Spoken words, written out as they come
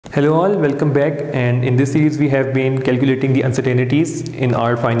Hello all, welcome back, and in this series we have been calculating the uncertainties in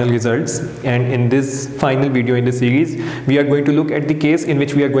our final results, and in this final video in the series we are going to look at the case in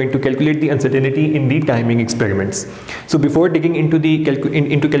which we are going to calculate the uncertainty in the timing experiments. So before digging into the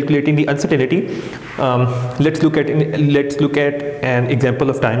calculating the uncertainty, let's look at an example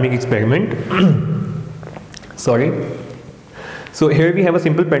of timing experiment. Sorry. So here we have a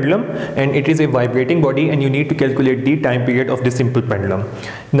simple pendulum and it is a vibrating body, and you need to calculate the time period of this simple pendulum.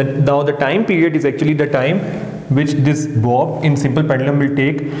 Now the time period is actually the time which this bob in simple pendulum will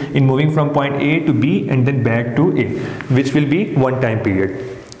take in moving from point A to B and then back to A, which will be one time period.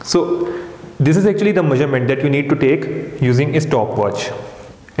 So this is actually the measurement that you need to take using a stopwatch.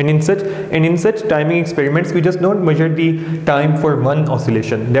 And in such timing experiments, we just don't measure the time for one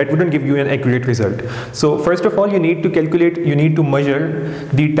oscillation. That wouldn't give you an accurate result. So first of all, you need to measure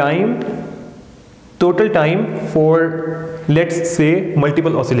the total time for, let's say,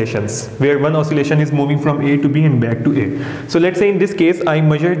 multiple oscillations, where one oscillation is moving from A to B and back to A. So let's say in this case, I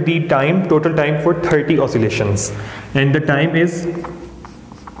measured the total time for 30 oscillations, and the time is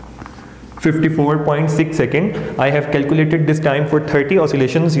 54.6 seconds. I have calculated this time for 30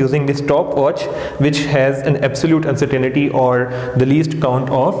 oscillations using this stopwatch, which has an absolute uncertainty or the least count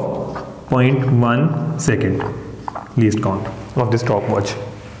of 0.1 second, least count of the stopwatch.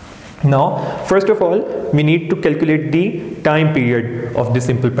 Now, first of all, we need to calculate the time period of this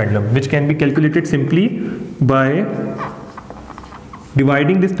simple pendulum, which can be calculated simply by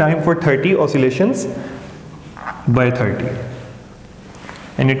dividing this time for 30 oscillations by 30.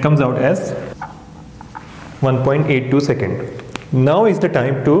 And it comes out as 1.82 second. Now is the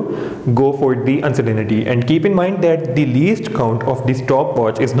time to go for the uncertainty, and keep in mind that the least count of the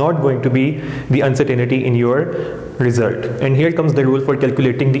stopwatch is not going to be the uncertainty in your result. And here comes the rule for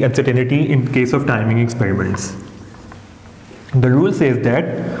calculating the uncertainty in case of timing experiments. The rule says that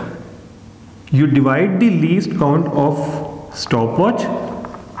you divide the least count of stopwatch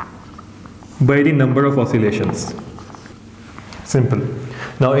by the number of oscillations. Simple.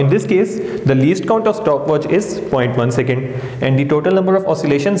 Now in this case, the least count of stopwatch is 0.1 second and the total number of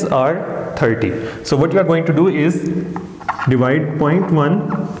oscillations are 30. So what you are going to do is divide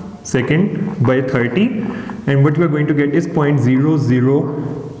 0.1 second by 30, and what you are going to get is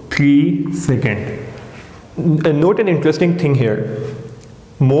 0.003 second. Note an interesting thing here.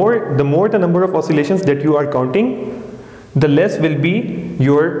 The more the number of oscillations that you are counting, the less will be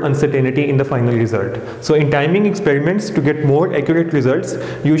your uncertainty in the final result. So in timing experiments, to get more accurate results,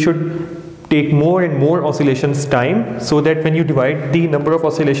 you should take more and more oscillations time, so that when you divide the number of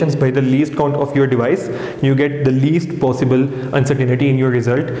oscillations by the least count of your device, you get the least possible uncertainty in your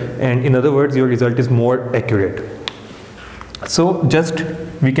result, and in other words, your result is more accurate. So just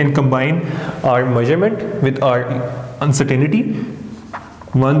we can combine our measurement with our uncertainty.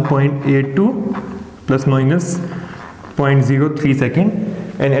 1.82 plus minus 0.03 second,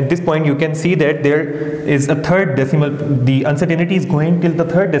 and at this point you can see that there is a third decimal. The uncertainty is going till the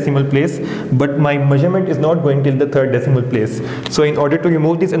third decimal place, but my measurement is not going till the third decimal place. So in order to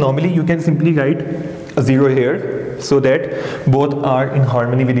remove this anomaly, you can simply write a 0 here, so that both are in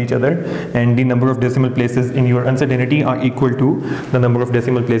harmony with each other and the number of decimal places in your uncertainty are equal to the number of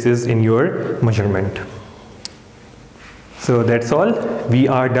decimal places in your measurement. So that's all. We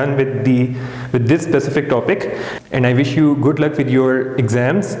are done with this specific topic, and I wish you good luck with your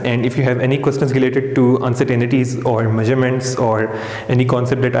exams. And if you have any questions related to uncertainties or measurements or any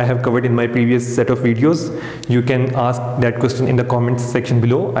concept that I have covered in my previous set of videos, you can ask that question in the comments section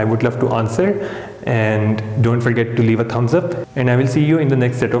below. I would love to answer, and don't forget to leave a thumbs up, and I will see you in the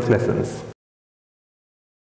next set of lessons.